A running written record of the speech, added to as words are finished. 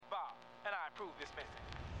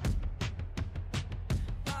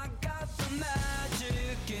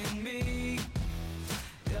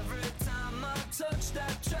touch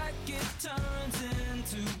that track, it turns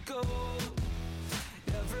into gold.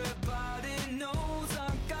 Everybody knows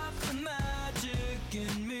I got the magic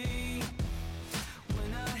in me.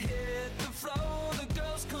 When I hit the floor, the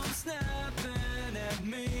girls come snapping at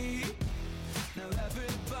me. Now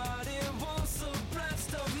everybody wants a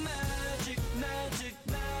blast of magic, magic,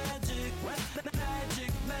 magic,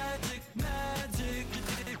 magic, magic, magic, magic,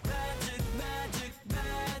 magic,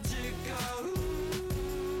 magic, oh.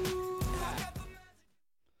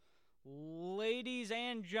 Ladies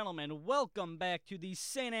and gentlemen, welcome back to the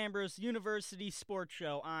St. Ambrose University Sports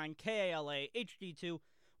Show on KALA HD2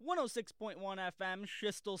 106.1 FM,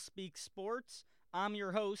 Schiestel Speaks Sports. I'm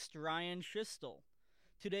your host, Ryan Schiestel.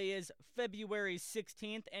 Today is February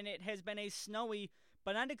 16th, and it has been a snowy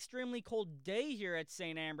but not extremely cold day here at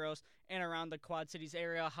St. Ambrose and around the Quad Cities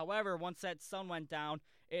area. However, once that sun went down,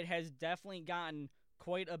 it has definitely gotten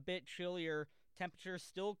quite a bit chillier. Temperature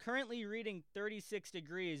still currently reading 36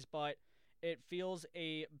 degrees, but it feels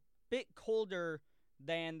a bit colder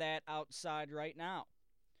than that outside right now.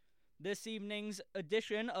 This evening's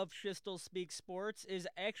edition of Schiestel Speaks Sports is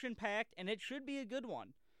action-packed, and it should be a good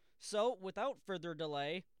one. So, without further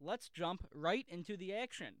delay, let's jump right into the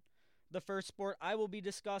action. The first sport I will be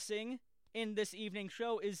discussing in this evening's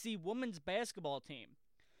show is the women's basketball team.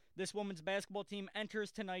 This women's basketball team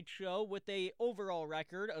enters tonight's show with an overall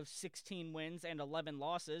record of 16 wins and 11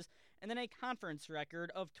 losses, and then a conference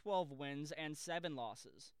record of 12 wins and 7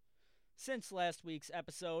 losses. Since last week's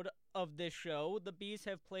episode of this show, the Bees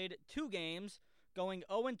have played 2 games, going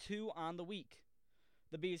 0-2 on the week.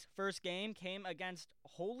 The Bees' first game came against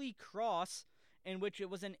Holy Cross, in which it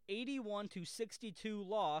was an 81-62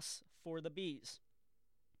 loss for the Bees.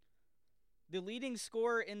 The leading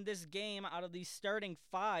scorer in this game out of the starting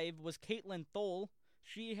 5 was Caitlin Thole.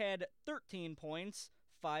 She had 13 points,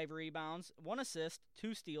 5 rebounds, 1 assist,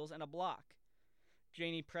 2 steals, and a block.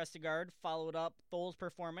 Janie Prestigard followed up Thole's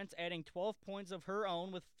performance, adding 12 points of her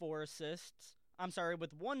own with 1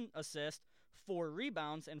 assist, 4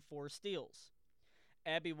 rebounds, and 4 steals.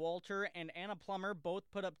 Abby Walter and Anna Plummer both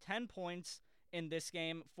put up 10 points in this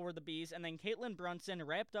game for the Bees, and then Caitlin Brunson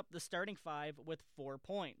wrapped up the starting 5 with 4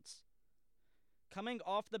 points. Coming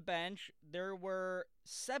off the bench, there were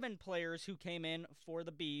 7 players who came in for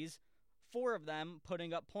the Bees, 4 of them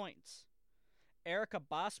putting up points. Erica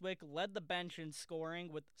Boswick led the bench in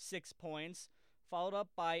scoring with 6 points, followed up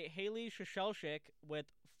by Haley Shashelchik with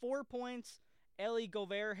 4 points, Ellie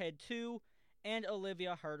Gobert had 2, and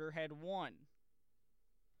Olivia Harder had 1.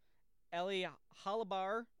 Ellie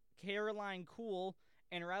Halabar, Caroline Kuhl,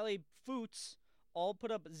 and Riley Foots all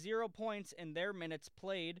put up 0 points in their minutes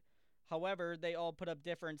played. However, they all put up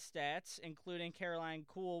different stats, including Caroline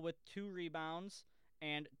Kuhl with 2 rebounds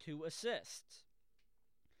and 2 assists.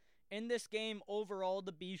 In this game, overall,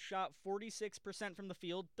 the Bees shot 46% from the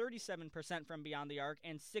field, 37% from beyond the arc,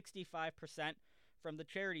 and 65% from the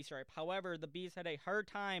charity stripe. However, the Bees had a hard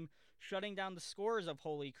time shutting down the scores of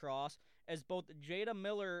Holy Cross, as both Jada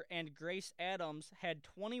Miller and Grace Adams had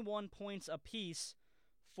 21 points apiece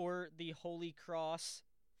for the Holy Cross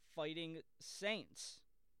Fighting Saints.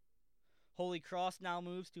 Holy Cross now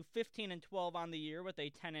moves to 15-12 on the year with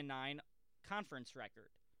a 10-9 conference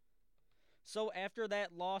record. So after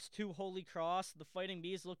that loss to Holy Cross, the Fighting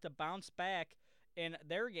Bees look to bounce back in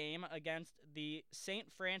their game against the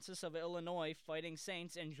St. Francis of Illinois Fighting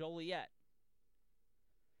Saints in Joliet.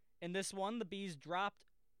 In this one, the Bees dropped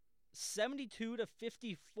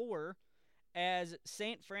 72-54 as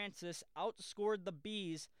St. Francis outscored the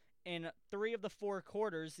Bees in 3 of the 4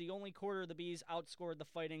 quarters. The only quarter the Bees outscored the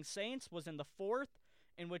Fighting Saints was in the 4th,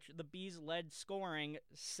 in which the Bees led scoring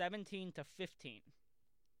 17-15.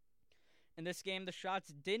 In this game, the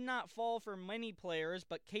shots did not fall for many players,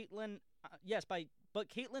 but Caitlin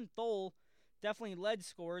Thole definitely led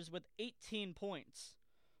scores with 18 points.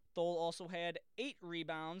 Thole also had 8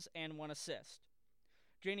 rebounds and 1 assist.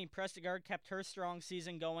 Janie Prestigard kept her strong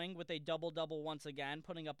season going with a double-double once again,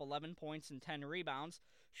 putting up 11 points and 10 rebounds.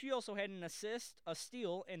 She also had an assist, a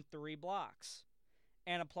steal, and 3 blocks.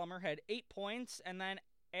 Anna Plummer had 8 points, and then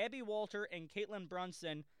Abby Walter and Caitlin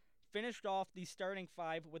Brunson finished off the starting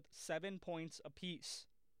 5 with 7 points apiece.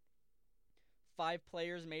 5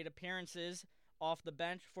 players made appearances off the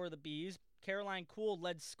bench for the Bees. Caroline Kuhl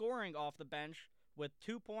led scoring off the bench with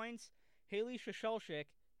 2 points. Haley Shashelchik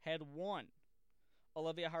had 1.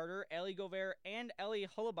 Olivia Harder, Ellie Gobert, and Ellie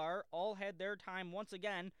Halabar all had their time once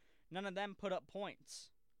again. None of them put up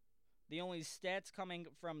points. The only stats coming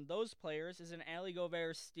from those players is an Ellie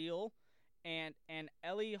Gobert steal and an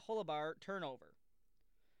Ellie Halabar turnover.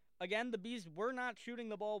 Again, the Bees were not shooting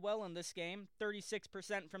the ball well in this game.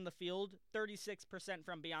 36% from the field, 36%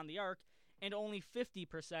 from beyond the arc, and only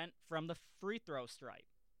 50% from the free throw stripe.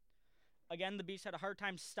 Again, the Bees had a hard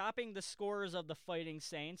time stopping the scorers of the Fighting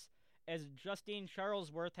Saints, as Justine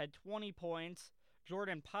Charlesworth had 20 points,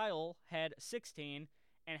 Jordan Pyle had 16,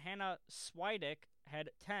 and Hannah Swidick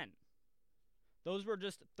had 10. Those were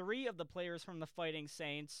just 3 of the players from the Fighting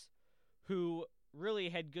Saints who really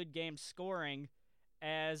had good games scoring,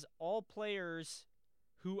 as all players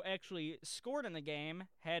who actually scored in the game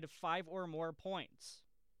had 5 or more points.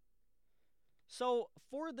 So,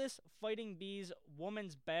 for this Fighting Bees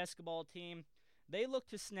women's basketball team, they look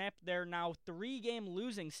to snap their now 3-game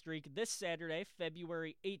losing streak this Saturday,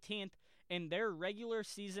 February 18th, in their regular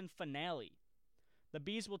season finale. The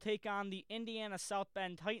Bees will take on the Indiana South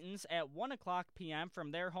Bend Titans at 1 o'clock p.m.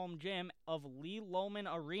 from their home gym of Lee Lohman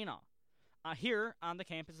Arena, here on the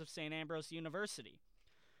campus of St. Ambrose University.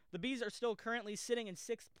 The Bees are still currently sitting in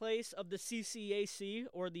 6th place of the CCAC,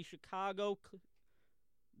 or the Chicago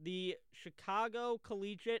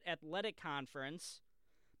Collegiate Athletic Conference.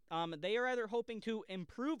 They are either hoping to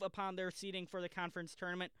improve upon their seeding for the conference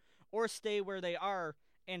tournament or stay where they are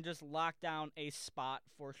and just lock down a spot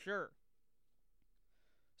for sure.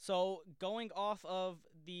 So, going off of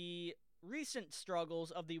the recent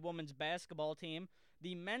struggles of the women's basketball team,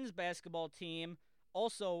 the men's basketball team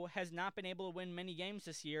also has not been able to win many games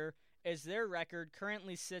this year, as their record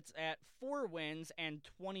currently sits at 4 wins and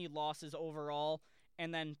 20 losses overall,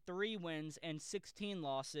 and then 3 wins and 16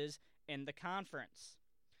 losses in the conference.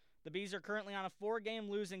 The Bees are currently on a 4-game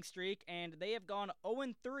losing streak, and they have gone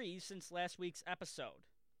 0-3 since last week's episode.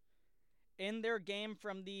 In their game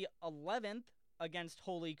from the 11th against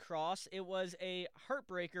Holy Cross, it was a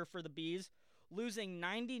heartbreaker for the Bees, losing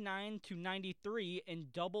 99-93 in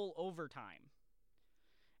double overtime.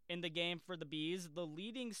 In the game for the Bees, the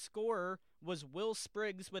leading scorer was Will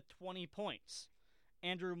Spriggs with 20 points.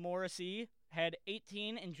 Andrew Morrissey had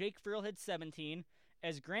 18 and Jake Friel had 17,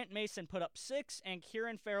 as Grant Mason put up 6 and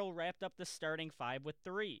Kieran Farrell wrapped up the starting 5 with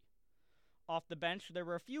 3. Off the bench, there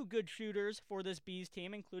were a few good shooters for this Bees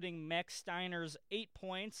team, including Max Steiner's 8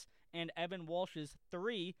 points and Evan Walsh's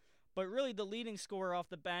 3, but really the leading scorer off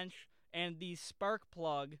the bench and the spark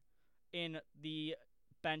plug in the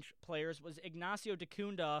bench players was Ignacio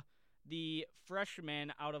Dacunda, the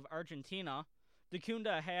freshman out of Argentina.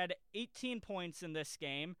 Dacunda had 18 points in this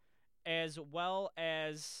game, as well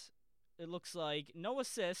as, it looks like, no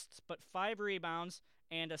assists, but 5 rebounds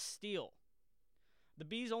and a steal. The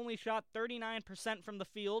Bees only shot 39% from the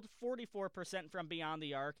field, 44% from beyond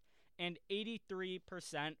the arc, and 83%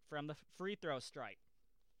 from the free throw stripe.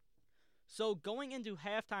 So going into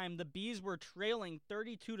halftime, the Bees were trailing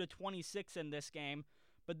 32-26 in this game,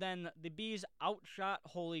 but then the Bees outshot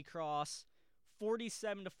Holy Cross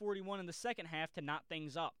 47-41 in the second half to knot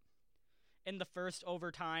things up. In the first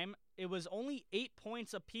overtime, it was only 8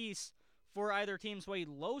 points apiece for either team, so a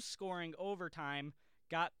low-scoring overtime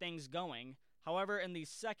got things going. However, in the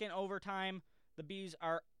second overtime, the Bees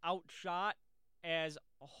are outshot as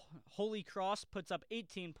Holy Cross puts up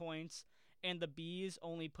 18 points, and the Bees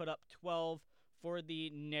only put up 12 for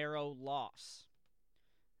the narrow loss.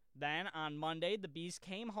 Then, on Monday, the Bees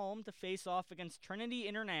came home to face off against Trinity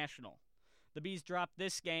International. The Bees dropped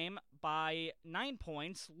this game by 9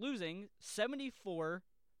 points, losing 74-65.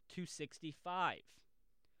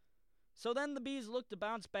 So then the Bees looked to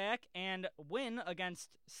bounce back and win against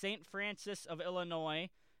St. Francis of Illinois.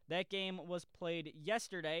 That game was played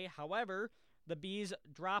yesterday. However, the Bees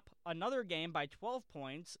drop another game by 12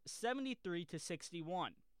 points, 73-61.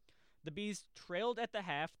 The Bees trailed at the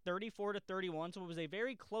half, 34-31, so it was a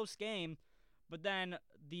very close game. But then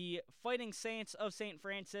the Fighting Saints of St.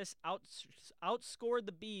 Francis outscored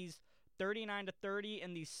the Bees 39-30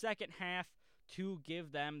 in the second half to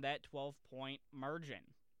give them that 12-point margin.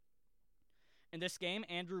 In this game,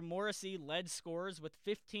 Andrew Morrissey led scorers with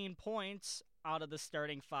 15 points out of the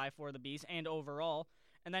starting 5 for the Bees and overall,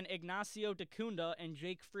 and then Ignacio Dacunda and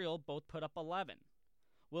Jake Friel both put up 11.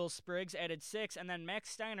 Will Spriggs added 6, and then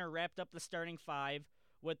Max Steiner wrapped up the starting 5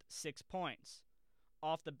 with 6 points.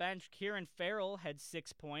 Off the bench, Kieran Farrell had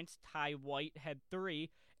 6 points, Ty White had 3,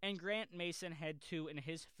 and Grant Mason had 2 in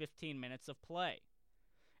his 15 minutes of play.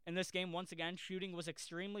 In this game, once again, shooting was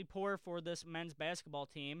extremely poor for this men's basketball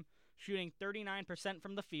team, shooting 39%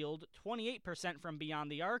 from the field, 28% from beyond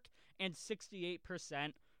the arc, and 68%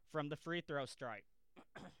 from the free throw stripe.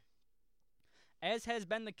 As has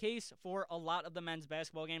been the case for a lot of the men's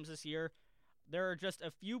basketball games this year, there are just a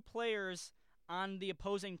few players on the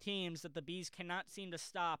opposing teams that the Bees cannot seem to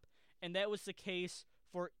stop, and that was the case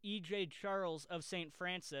for E.J. Charles of St.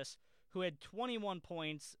 Francis, who had 21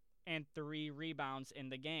 points and 3 rebounds in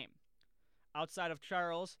the game. Outside of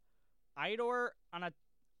Charles, Idor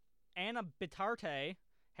Anna Bitarte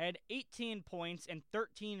had 18 points and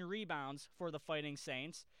 13 rebounds for the Fighting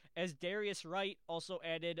Saints, as Darius Wright also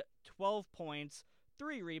added 12 points,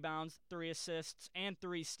 3 rebounds, 3 assists, and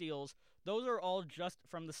 3 steals. Those are all just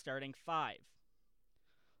from the starting 5.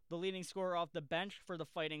 The leading scorer off the bench for the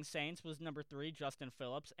Fighting Saints was number 3, Justin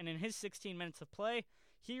Phillips, and in his 16 minutes of play,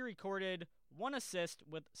 he recorded 1 assist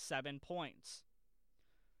with 7 points.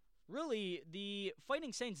 Really, the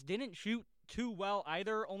Fighting Saints didn't shoot too well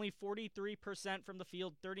either, only 43% from the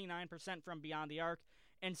field, 39% from beyond the arc,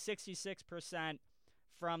 and 66%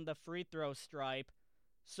 from the free throw stripe.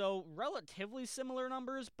 So relatively similar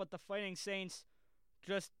numbers, but the Fighting Saints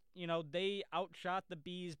just, they outshot the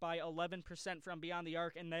Bees by 11% from beyond the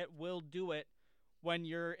arc, and that will do it when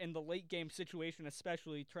you're in the late game situation,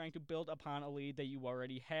 especially trying to build upon a lead that you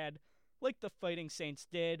already had, like the Fighting Saints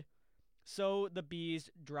did. So the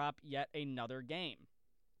Bees drop yet another game.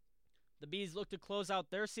 The Bees look to close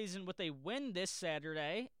out their season with a win this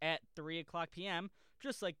Saturday at 3 o'clock p.m.,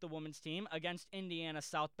 just like the women's team, against Indiana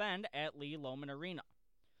South Bend at Lee Lohman Arena.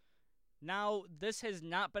 Now, this has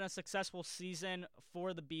not been a successful season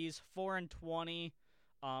for the Bees, 4-20.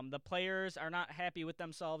 The players are not happy with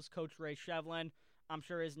themselves. Coach Ray Shevlin, I'm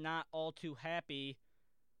sure, is not all too happy.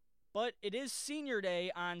 But it is senior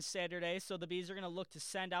day on Saturday, so the Bees are going to look to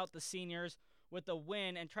send out the seniors with a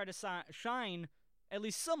win and try to shine at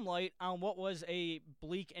least some light on what was a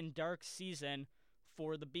bleak and dark season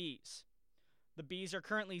for the Bees. The Bees are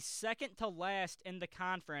currently second to last in the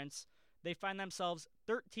conference. They find themselves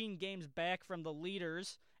 13 games back from the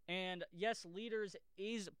leaders. And yes, leaders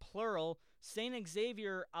is plural. St.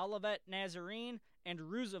 Xavier, Olivet Nazarene, and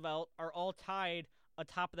Roosevelt are all tied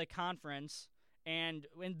atop of the conference. And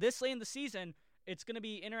in this late in the season, it's going to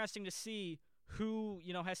be interesting to see who,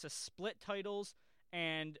 has to split titles,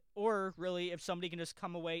 or really if somebody can just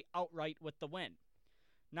come away outright with the win.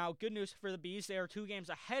 Now, good news for the Bees, they are 2 games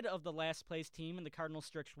ahead of the last place team in the Cardinal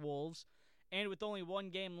Stritch Wolves, and with only 1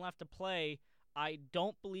 game left to play, I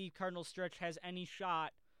don't believe Cardinal Stritch has any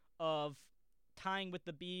shot of tying with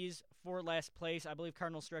the Bees for last place. I believe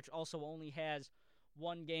Cardinal Stritch also only has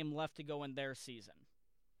 1 game left to go in their season.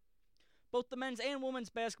 Both the men's and women's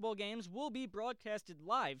basketball games will be broadcasted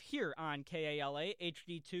live here on KALA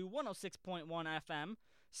HD2 106.1 FM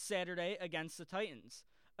Saturday against the Titans.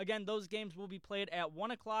 Again, those games will be played at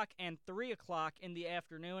 1 o'clock and 3 o'clock in the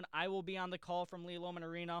afternoon. I will be on the call from Lee Lohman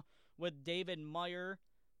Arena with David Meyer.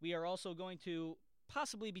 We are also going to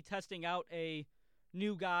possibly be testing out a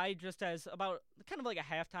new guy just as about kind of like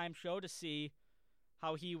a halftime show to see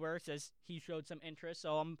how he works, as he showed some interest.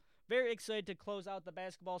 So I'm very excited to close out the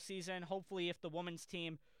basketball season. Hopefully, if the women's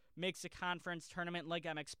team makes a conference tournament like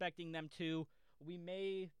I'm expecting them to, we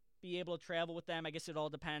may be able to travel with them. I guess it all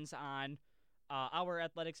depends on our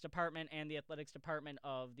athletics department and the athletics department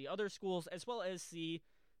of the other schools, as well as the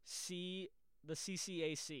CCAC.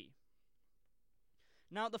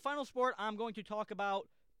 Now, the final sport I'm going to talk about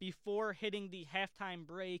before hitting the halftime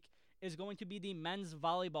break is going to be the men's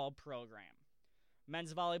volleyball program.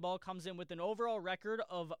 Men's volleyball comes in with an overall record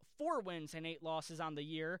of 4 wins and 8 losses on the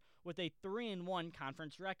year, with a 3-1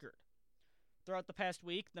 conference record. Throughout the past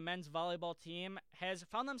week, the men's volleyball team has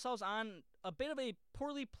found themselves on a bit of a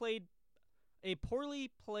poorly played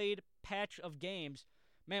patch of games.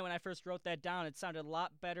 Man, when I first wrote that down, it sounded a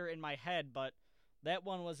lot better in my head, but that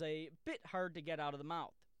one was a bit hard to get out of the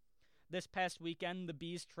mouth. This past weekend, the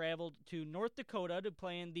Bees traveled to North Dakota to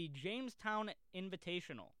play in the Jamestown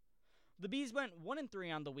Invitational. The Bees went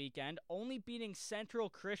 1-3 on the weekend, only beating Central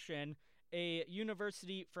Christian, a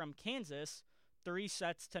university from Kansas,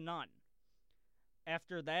 3-0.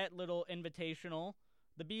 After that little invitational,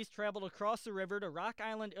 the Bees traveled across the river to Rock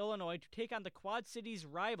Island, Illinois to take on the Quad Cities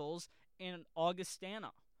rivals in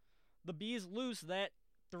Augustana. The Bees lose that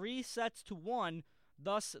 3-1,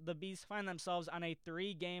 thus the Bees find themselves on a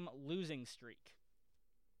 3-game losing streak.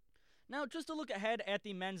 Now, just to look ahead at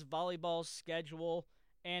the men's volleyball schedule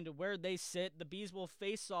and where they sit, the Bees will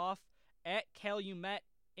face off at Calumet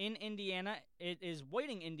in Indiana. It is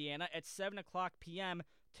Whiting, Indiana at 7 o'clock p.m.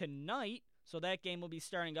 tonight, so that game will be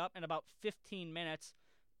starting up in about 15 minutes,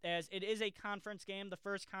 as it is a conference game, the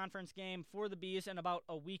first conference game for the Bees in about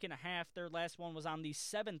a week and a half. Their last one was on the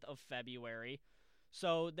 7th of February,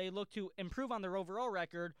 so they look to improve on their overall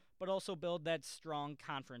record, but also build that strong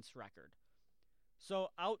conference record. So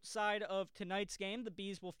outside of tonight's game, the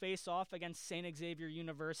Bees will face off against St. Xavier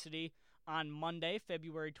University on Monday,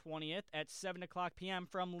 February 20th at 7 o'clock p.m.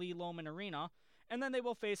 from Lee Lohman Arena. And then they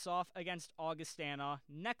will face off against Augustana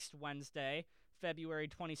next Wednesday, February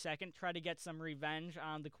 22nd, try to get some revenge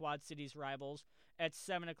on the Quad Cities rivals at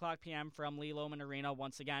 7 o'clock p.m. from Lee Lohman Arena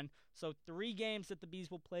once again. So 3 games that the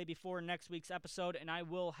Bees will play before next week's episode, and I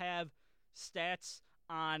will have stats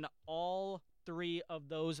on all 3 of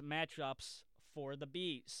those matchups for the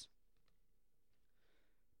Bees.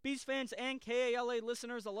 Bees fans and KALA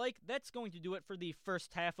listeners alike, that's going to do it for the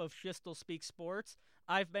first half of Schiestel Speaks Sports.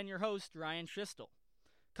 I've been your host, Ryan Schiestel.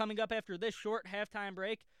 Coming up after this short halftime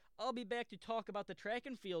break, I'll be back to talk about the track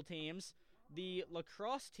and field teams, the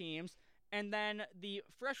lacrosse teams, and then the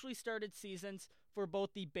freshly started seasons for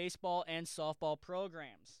both the baseball and softball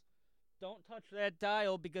programs. Don't touch that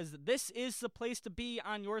dial because this is the place to be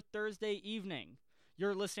on your Thursday evening.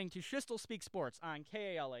 You're listening to Schiestel Speaks Sports on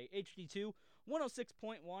KALA HD2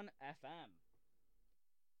 106.1 FM.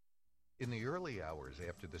 In the early hours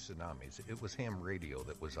after the tsunamis, it was ham radio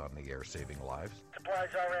that was on the air saving lives.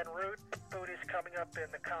 Supplies are en route. Food is coming up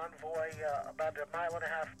in the convoy about a mile and a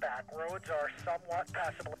half back. Roads are somewhat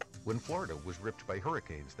passable. When Florida was ripped by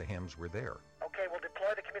hurricanes, the hams were there. Okay, we'll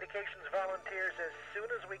deploy the communications volunteers as soon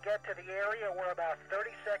as we get to the area. We're about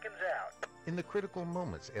 30 seconds out. In the critical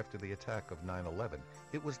moments after the attack of 9/11,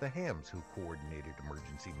 it was the hams who coordinated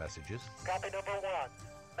emergency messages. Copy number 1.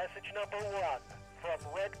 Message number 1 from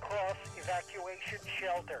Red Cross Evacuation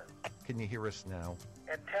Shelter. Can you hear us now?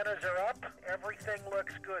 Antennas are up. Everything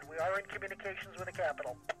looks good. We are in communications with the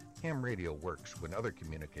capital. Ham radio works when other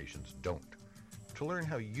communications don't. To learn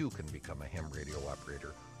how you can become a ham radio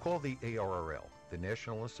operator, call the ARRL, the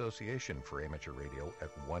National Association for Amateur Radio,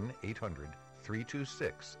 at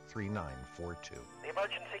 1-800-326-3942. The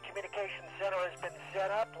Emergency Communications Center has been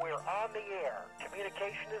set up. We're on the air.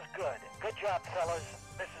 Communication is good. Good job, fellas.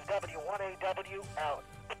 This is W1AW out.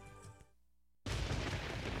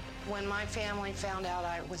 When my family found out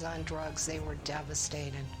I was on drugs, they were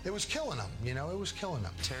devastated. It was killing them, it was killing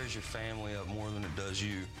them. It tears your family up more than it does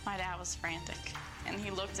you. My dad was frantic, and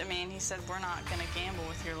he looked at me and he said, "We're not going to gamble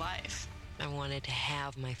with your life." I wanted to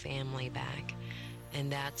have my family back,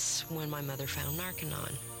 and that's when my mother found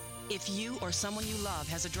Narconon. If you or someone you love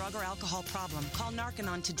has a drug or alcohol problem, call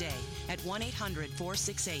Narconon today at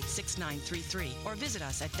 1-800-468-6933 or visit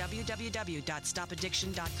us at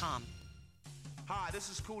www.stopaddiction.com. Hi, this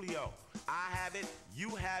is Coolio. I have it,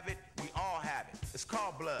 you have it, we all have it. It's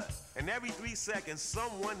called blood. And every 3 seconds,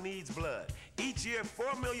 someone needs blood. Each year,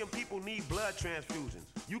 4 million people need blood transfusions.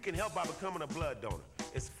 You can help by becoming a blood donor.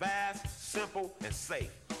 It's fast, simple, and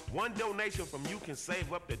safe. One donation from you can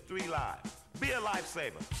save up to 3 lives. Be a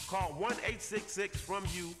lifesaver. Call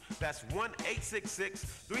 1-866-FROM-YOU. That's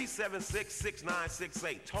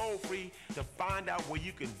 1-866-376-6968. Toll free to find out where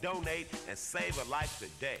you can donate and save a life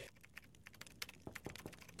today.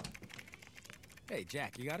 Hey,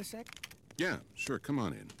 Jack, you got a sec? Yeah, sure, come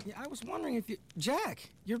on in. Yeah, I was wondering if you... Jack,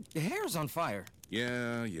 your hair's on fire.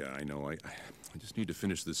 Yeah, I know. I just need to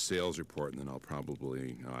finish this sales report, and then I'll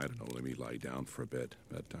probably, I don't know, let me lie down for a bit.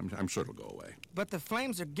 But I'm sure it'll go away. But the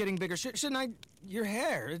flames are getting bigger. Shouldn't I... Your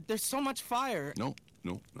hair, there's so much fire. No,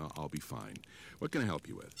 I'll be fine. What can I help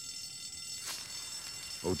you with?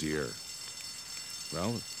 Oh, dear.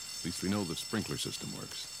 Well, at least we know the sprinkler system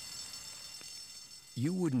works.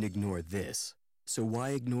 You wouldn't ignore this. So why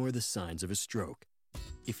ignore the signs of a stroke?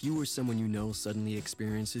 If you or someone you know suddenly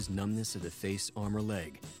experiences numbness of the face, arm, or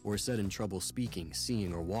leg, or sudden trouble speaking,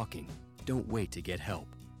 seeing, or walking, don't wait to get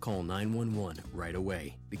help. Call 911 right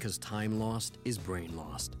away, because time lost is brain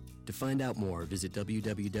lost. To find out more, visit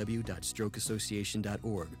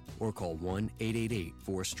www.strokeassociation.org or call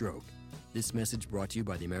 1-888-4STROKE. This message brought to you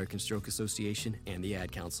by the American Stroke Association and the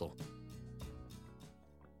Ad Council.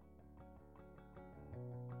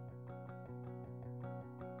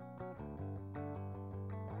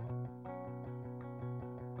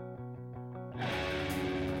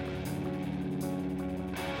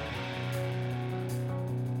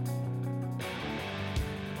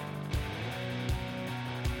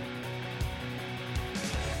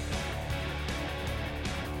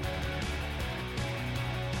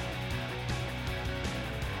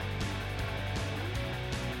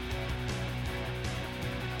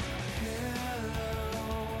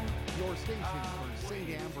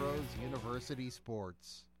 Ambrose University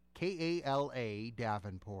Sports, KALA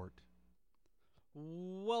Davenport.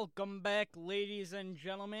 Welcome back, ladies and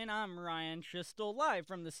gentlemen. I'm Ryan Schiestel, live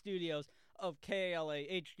from the studios of KALA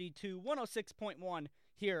HD2 106.1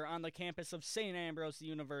 here on the campus of St. Ambrose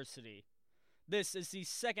University. This is the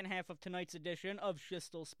second half of tonight's edition of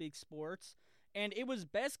Schiestel Speaks Sports, and it was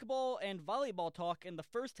basketball and volleyball talk in the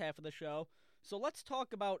first half of the show, so let's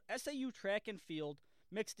talk about SAU track and field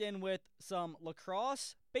mixed in with some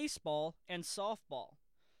lacrosse, baseball, and softball.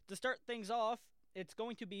 To start things off, it's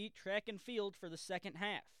going to be track and field for the second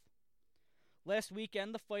half. Last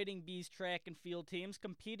weekend, the Fighting Bees track and field teams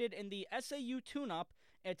competed in the SAU Tune-Up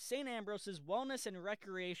at St. Ambrose's Wellness and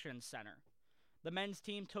Recreation Center. The men's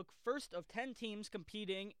team took first of 10 teams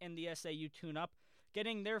competing in the SAU Tune-Up,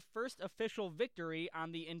 getting their first official victory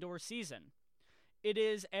on the indoor season. It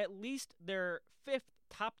is at least their fifth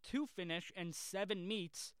top 2 finish in 7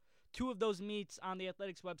 meets. 2 of those meets on the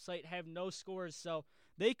athletics website have no scores, so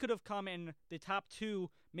they could have come in the top 2,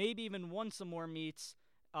 maybe even won some more meets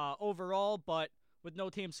overall, but with no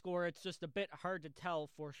team score, it's just a bit hard to tell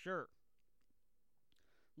for sure.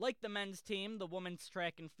 Like the men's team, the women's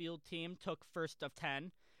track and field team took first of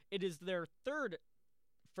 10. It is their third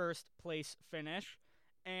first place finish,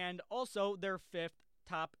 and also their fifth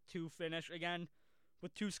top 2 finish. Again,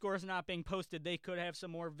 with 2 scores not being posted, they could have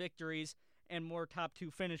some more victories and more top 2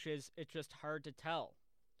 finishes. It's just hard to tell.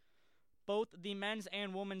 Both the men's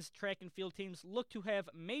and women's track and field teams look to have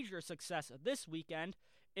major success this weekend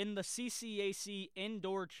in the CCAC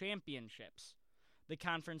Indoor Championships. The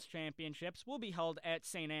conference championships will be held at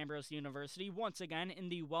St. Ambrose University, once again in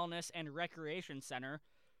the Wellness and Recreation Center.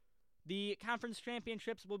 The conference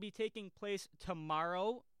championships will be taking place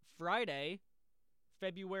tomorrow, Friday,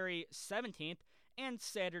 February 17th, and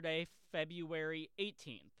Saturday, February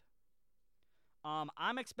 18th.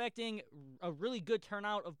 I'm expecting a really good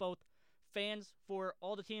turnout of both fans for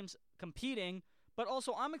all the teams competing, but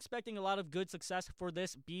also I'm expecting a lot of good success for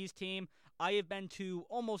this Bees team. I have been to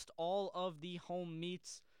almost all of the home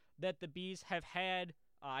meets that the Bees have had.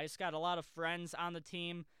 I just got a lot of friends on the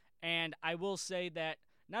team, and I will say that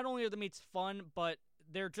not only are the meets fun, but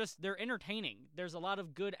they're entertaining. There's a lot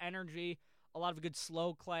of good energy, a lot of good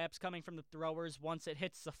slow claps coming from the throwers once it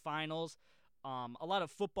hits the finals. A lot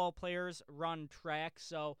of football players run track,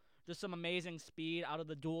 so just some amazing speed out of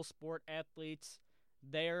the dual sport athletes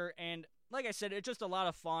there. And like I said, it's just a lot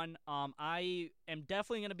of fun. I am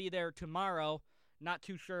definitely going to be there tomorrow. Not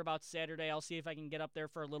too sure about Saturday. I'll see if I can get up there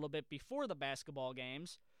for a little bit before the basketball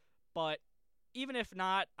games. But even if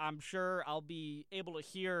not, I'm sure I'll be able to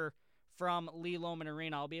hear from Lee Loman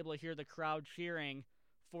Arena. I'll be able to hear the crowd cheering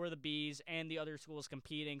for the Bees and the other schools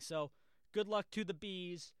competing. So good luck to the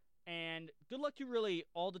Bees, and good luck to really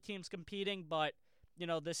all the teams competing. But, you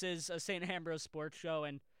know, this is a St. Ambrose sports show,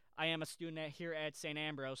 and I am a student here at St.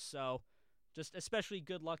 Ambrose, so just especially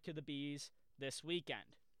good luck to the Bees this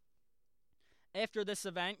weekend. After this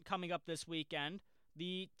event coming up this weekend,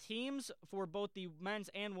 the teams for both the men's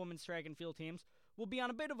and women's track and field teams will be on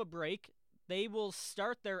a bit of a break. They will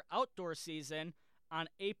start their outdoor season on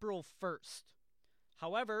April 1st.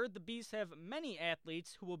 However, the Bees have many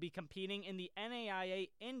athletes who will be competing in the NAIA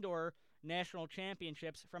Indoor National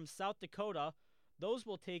Championships from South Dakota. Those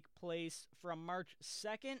will take place from March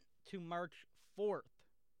 2nd to March 4th.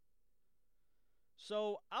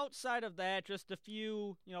 So outside of that, just a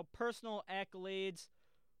few, personal accolades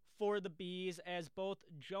for the Bees, as both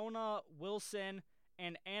Jonah Wilson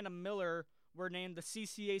and Anna Miller were named the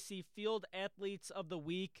CCAC Field Athletes of the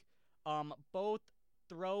Week. Both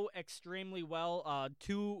throw extremely well.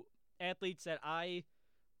 2 athletes that I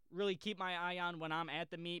really keep my eye on when I'm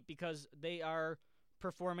at the meet because they are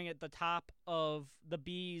performing at the top of the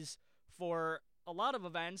Bees for a lot of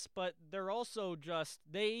events, but they're also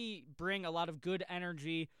they bring a lot of good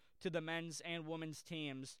energy to the men's and women's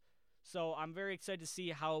teams. So I'm very excited to see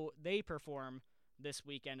how they perform this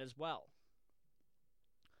weekend as well.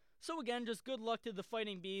 So again, just good luck to the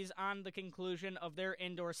Fighting Bees on the conclusion of their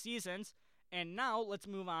indoor seasons. And now let's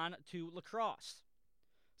move on to lacrosse.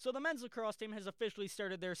 So the men's lacrosse team has officially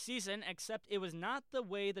started their season, except it was not the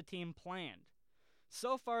way the team planned.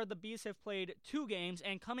 So far, the Bees have played 2 games,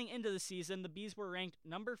 and coming into the season, the Bees were ranked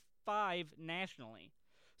number 5 nationally.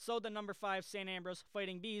 So the number 5 St. Ambrose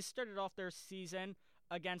Fighting Bees started off their season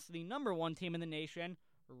against the number 1 team in the nation,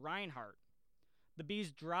 Reinhardt. The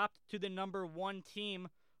Bees dropped to the number 1 team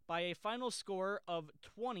by a final score of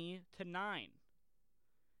 20-9.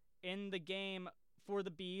 In the game for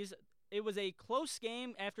the Bees, it was a close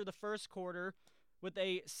game after the first quarter with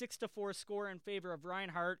a 6-4 score in favor of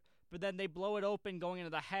Reinhardt, but then they blow it open going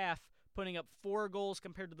into the half, putting up 4 goals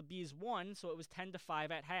compared to the Bees' 1, so it was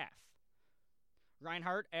 10-5 at half.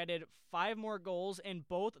 Reinhardt added 5 more goals in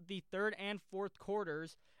both the third and fourth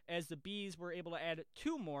quarters, as the Bees were able to add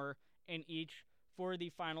 2 more in each for the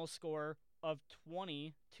final score of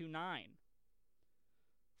 20-9.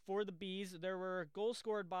 For the Bees, there were goals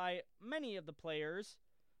scored by many of the players,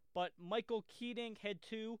 but Michael Keating had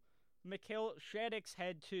 2, Mikhail Shaddix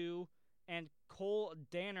had 2, and Cole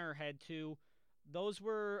Danner had 2. Those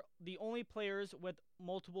were the only players with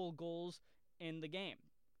multiple goals in the game.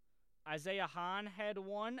 Isaiah Hahn had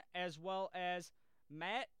 1, as well as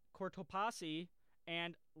Matt Cortopassi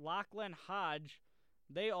and Lachlan Hodge,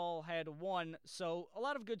 they all had 1. So a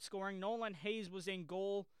lot of good scoring. Nolan Hayes was in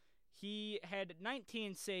goal. He had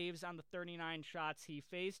 19 saves on the 39 shots he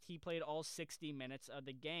faced. He played all 60 minutes of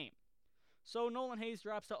the game. So Nolan Hayes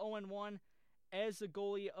drops to 0-1 as the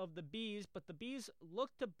goalie of the Bees, but the Bees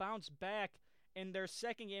look to bounce back in their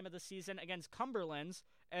second game of the season against Cumberland's,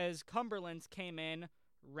 as Cumberland's came in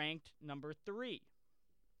ranked number 3.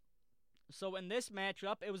 So in this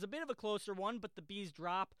matchup, it was a bit of a closer one, but the Bees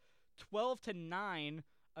drop 12-9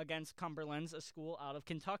 against Cumberland's, a school out of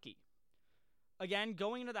Kentucky. Again,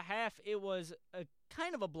 going into the half, it was a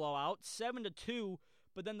kind of a blowout, 7-2,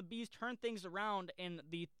 but then the Bees turned things around in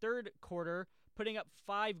the third quarter, putting up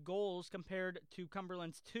 5 goals compared to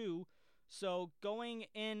Cumberland's 2. So going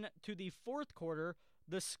into the fourth quarter,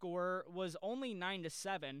 the score was only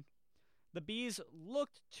 9-7. The Bees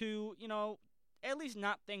looked to, at least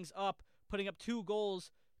knot things up, putting up 2 goals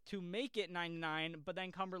to make it 9-9, but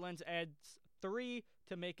then Cumberland's adds 3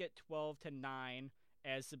 to make it 12-9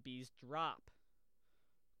 as the Bees drop.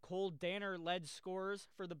 Cole Danner led scorers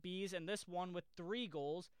for the Bees in this one with 3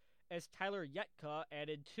 goals, as Tyler Yetka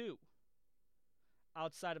added 2.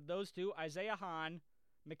 Outside of those two, Isaiah Hahn,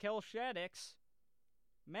 Mikhail Shaddix,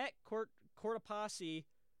 Matt Cortopassi,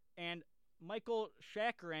 and Michael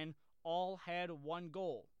Shakarin all had 1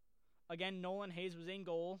 goal. Again, Nolan Hayes was in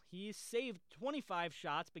goal. He saved 25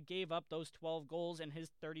 shots, but gave up those 12 goals in his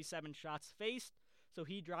 37 shots faced, so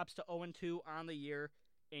he drops to 0-2 on the year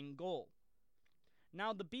in goal.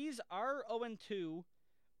 Now, the Bees are 0-2,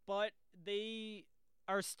 but they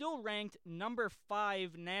are still ranked number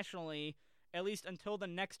 5 nationally, at least until the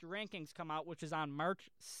next rankings come out, which is on March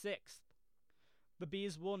 6th. The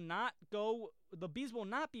Bees will not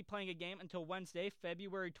be playing a game until Wednesday,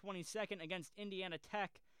 February 22nd against Indiana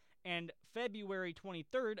Tech, and February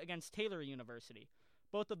 23rd against Taylor University.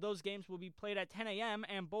 Both of those games will be played at 10 a.m.,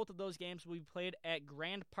 and both of those games will be played at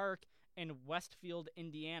Grand Park in Westfield,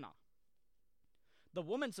 Indiana. The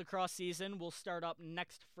women's lacrosse season will start up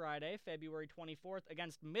next Friday, February 24th,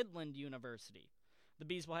 against Midland University. The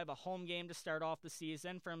Bees will have a home game to start off the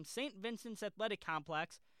season from St. Vincent's Athletic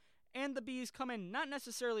Complex, and the Bees come in not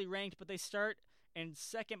necessarily ranked, but they start in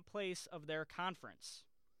second place of their conference.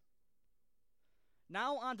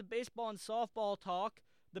 Now on to baseball and softball talk.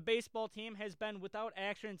 The baseball team has been without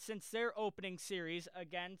action since their opening series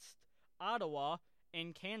against Ottawa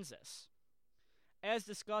in Kansas. As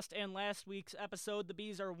discussed in last week's episode, the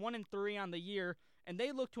Bees are 1-3 on the year, and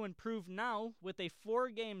they look to improve now with a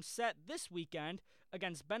 4-game set this weekend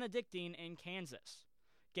against Benedictine in Kansas.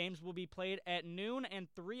 Games will be played at noon and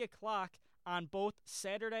 3 o'clock on both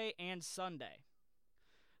Saturday and Sunday.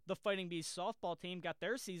 The Fighting Bees softball team got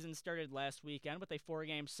their season started last weekend with a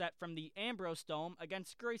 4-game set from the Ambrose Dome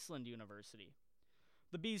against Graceland University.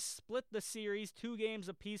 The Bees split the series 2 games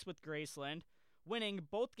apiece with Graceland, winning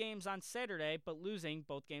both games on Saturday but losing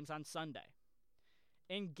both games on Sunday.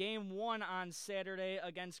 In Game 1 on Saturday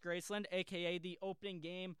against Graceland, aka the opening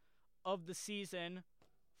game of the season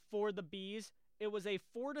for the Bees, it was a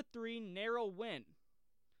 4-3 narrow win.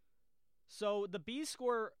 So the Bees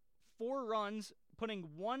score 4 runs, putting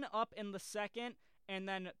 1 up in the second and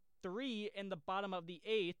then 3 in the bottom of the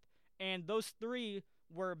 8th, and those 3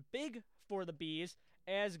 were big for the Bees,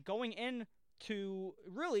 as going into,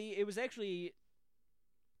 really, it was actually,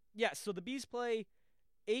 so the Bees play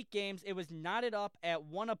 8 games. It was knotted up at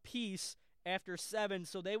 1 apiece after 7,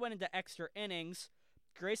 so they went into extra innings.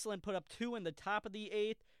 Graceland put up 2 in the top of the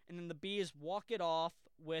 8th, and then the Bees walk it off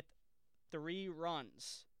with 3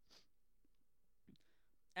 runs.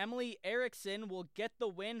 Emily Erickson will get the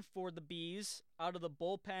win for the Bees out of the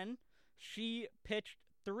bullpen. She pitched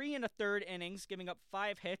 3 1/3 innings, giving up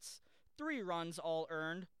 5 hits, 3 runs all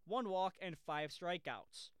earned, 1 walk, and 5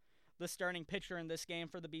 strikeouts. The starting pitcher in this game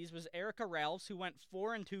for the Bees was Erica Ralphs, who went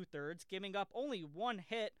 4 2/3, giving up only 1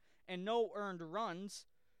 hit and no earned runs.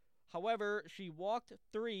 However, she walked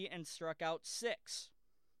 3 and struck out 6.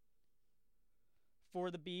 For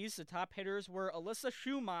the Bees, the top hitters were Alyssa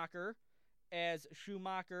Schumacher, as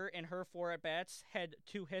Schumacher in her 4 at-bats had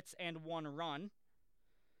 2 hits and 1 run.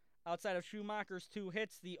 Outside of Schumacher's 2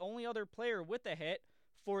 hits, the only other player with a hit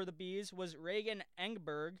for the Bees was Reagan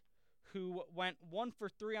Engberg, who went 1 for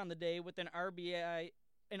 3 on the day with an RBI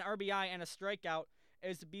and a strikeout,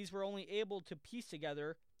 as the Bees were only able to piece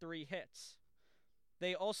together 3 hits.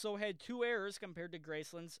 They also had 2 errors compared to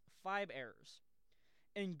Graceland's 5 errors.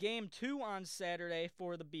 In Game 2 on Saturday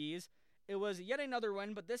for the Bees, it was yet another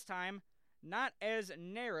win, but this time not as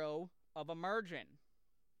narrow of a margin.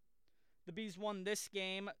 The Bees won this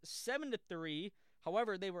game 7-3.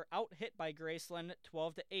 However, they were out-hit by Graceland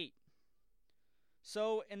 12-8.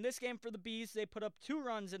 So in this game for the Bees, they put up 2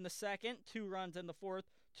 runs in the second, 2 runs in the fourth,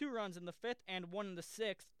 2 runs in the fifth, and 1 in the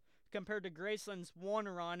sixth, compared to Graceland's 1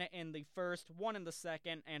 run in the first, 1 in the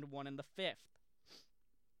second, and 1 in the fifth.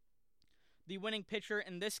 The winning pitcher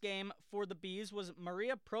in this game for the Bees was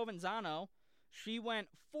Maria Provenzano. She went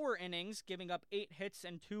 4 innings, giving up 8 hits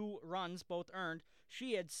and 2 runs, both earned.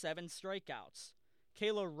 She had 7 strikeouts.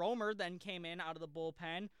 Kayla Romer then came in out of the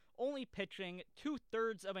bullpen, only pitching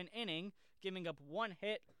 2/3 of an inning, giving up 1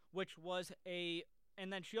 hit,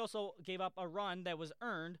 and then she also gave up a run that was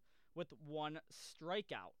earned with 1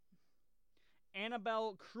 strikeout.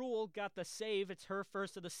 Annabelle Cruel got the save. It's her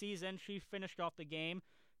first of the season. She finished off the game.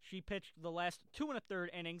 She pitched the last 2 1/3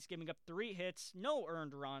 innings, giving up 3 hits, no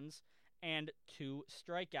earned runs, and 2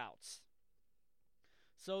 strikeouts.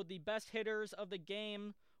 So the best hitters of the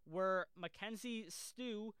game were Mackenzie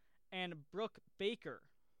Stew and Brooke Baker.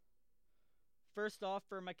 First off,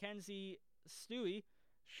 for Mackenzie Stewie,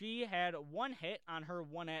 she had 1 hit on her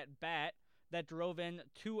 1 at-bat that drove in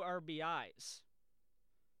 2 RBIs.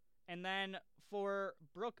 And then for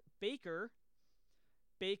Brooke Baker,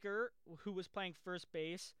 who was playing first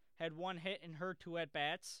base, had 1 hit in her 2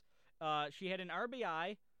 at-bats. She had an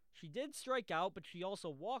RBI. She did strike out, but she also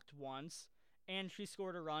walked once, and she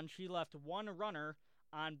scored a run. She left 1 runner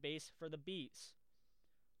on base for the Bees.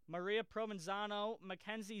 Maria Provenzano,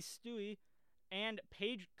 Mackenzie Stewie, and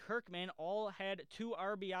Paige Kirkman all had 2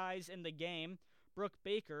 RBIs in the game. Brooke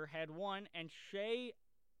Baker had 1, and Shea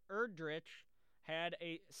Erdrich had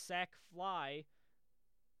a sac fly.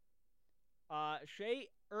 Shea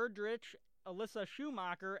Erdrich, Alyssa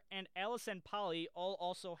Schumacher, and Allison Polly all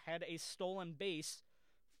also had a stolen base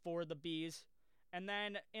for the Bees. And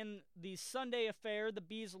then in the Sunday affair, the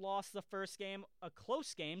Bees lost the first game, a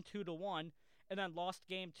close game, 2-1, and then lost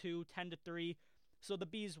game 2, 10-3. So the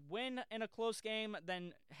Bees win in a close game,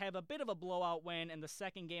 then have a bit of a blowout win in the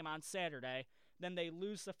second game on Saturday. Then they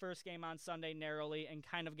lose the first game on Sunday narrowly and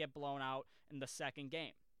kind of get blown out in the second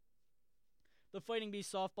game. The Fighting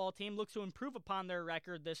Bees softball team looks to improve upon their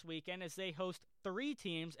record this weekend as they host 3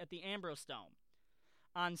 teams at the Ambrose Dome.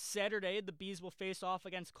 On Saturday, the Bees will face off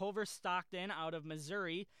against Culver Stockton out of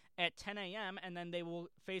Missouri at 10 a.m., and then they will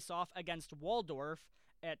face off against Waldorf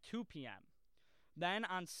at 2 p.m. Then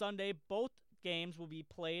on Sunday, both games will be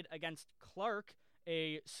played against Clark,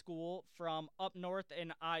 a school from up north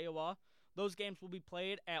in Iowa. Those games will be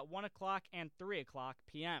played at 1 o'clock and 3 o'clock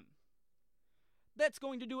p.m. That's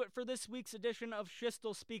going to do it for this week's edition of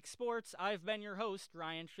Schiestel Speaks Sports. I've been your host,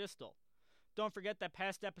 Ryan Schiestel. Don't forget that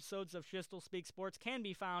past episodes of Schiestel Speaks Sports can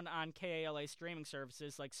be found on KALA streaming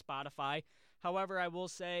services like Spotify. However, I will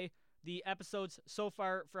say the episodes so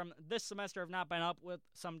far from this semester have not been up with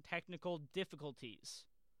some technical difficulties.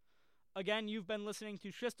 Again, you've been listening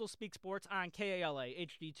to Schiestel Speaks Sports on KALA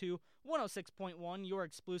HD2 106.1, your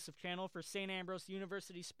exclusive channel for St. Ambrose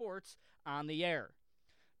University Sports on the air.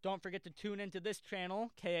 Don't forget to tune into this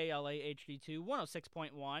channel, KALA HD2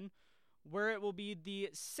 106.1, where it will be the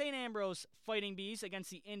St. Ambrose Fighting Bees against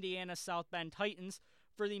the Indiana South Bend Titans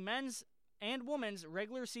for the men's and women's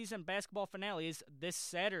regular season basketball finales this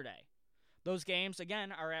Saturday. Those games,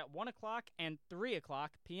 again, are at 1 o'clock and 3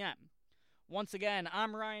 o'clock p.m. Once again,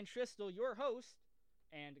 I'm Ryan Schiestel, your host,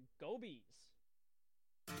 and go Bees!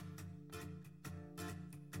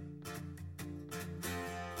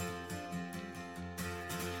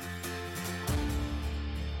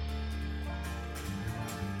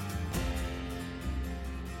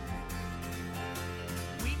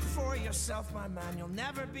 Weep for yourself, my man, you'll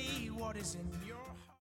never be what is in your